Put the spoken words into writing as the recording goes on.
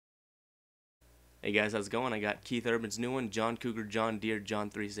Hey guys, how's it going? I got Keith Urban's new one, John Cougar, John Deere, John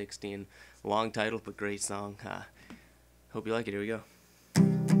 316. Long title, but great song. Hope you like it. Here we go.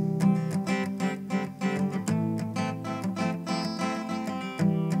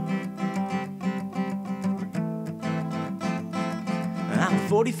 I'm a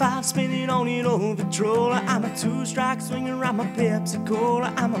 45 spinning on an old Victrola. I'm a two-strike swinging around my Pepsi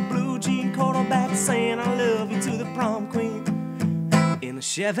Cola. I'm a blue jean quarterback saying I love you to the prom queen in a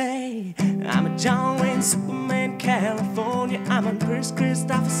Chevy. I'm a John Wayne Superman, California. I'm a Chris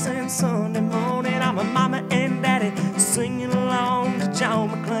Christopherson Sunday morning. I'm a mama and daddy singing along to John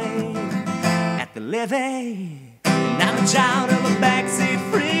McClain at the levee. And I'm a child of a backseat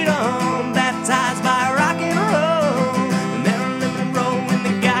freedom, baptized by rock and roll. Never live and roll in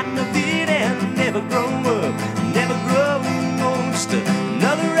the Garden of Eden. Never grow up, never grow old. Just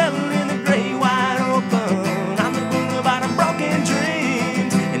another rebel in the great wide open. I'm the boulevard of broken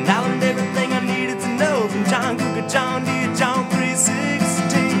dreams, and I learned everything I needed to know from John Cougar, John Deere, John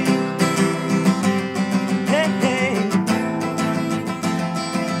 316. Hey, hey.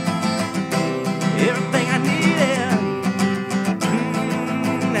 Everything I needed.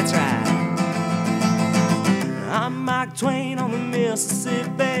 That's right. I'm Mark Twain on the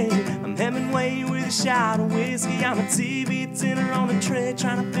Mississippi. I'm Hemingway with a shot of whiskey. I'm a TV dinner on a tray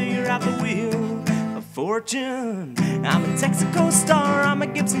trying to figure out the wheel of fortune. I'm a Texaco star. I'm a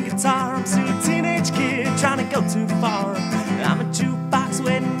Gibson guitar. I'm still a teenage kid trying to go too far. I'm a jukebox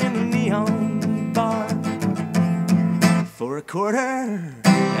waiting in a neon bar for a quarter.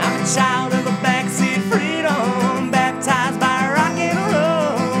 I'm a child of a backseat freedom, baptized by rock and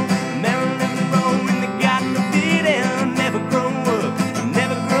roll. Maryland and roll in the Garden of Eden. Never grow up,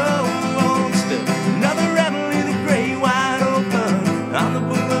 never grow old. Just another rebel in the great wide open. On the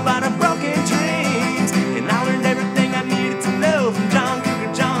boulevard of broken dreams, and I learned everything I needed to know from John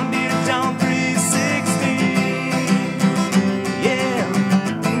Cougar, John Deere, John 316. Yeah.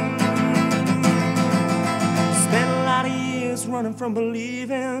 Spent a lot of years running from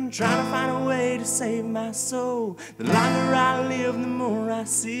believing, trying to find a way to save my soul. The longer I live, the more I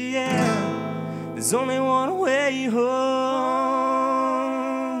see, yeah, there's only one way home.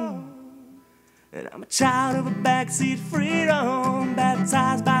 And I'm a child of a backseat freedom,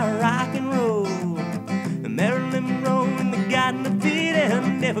 baptized by rock and roll. And Marilyn Monroe in the Garden of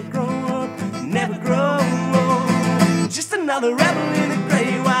Eden. Never grow up, never grow old. Just another rebel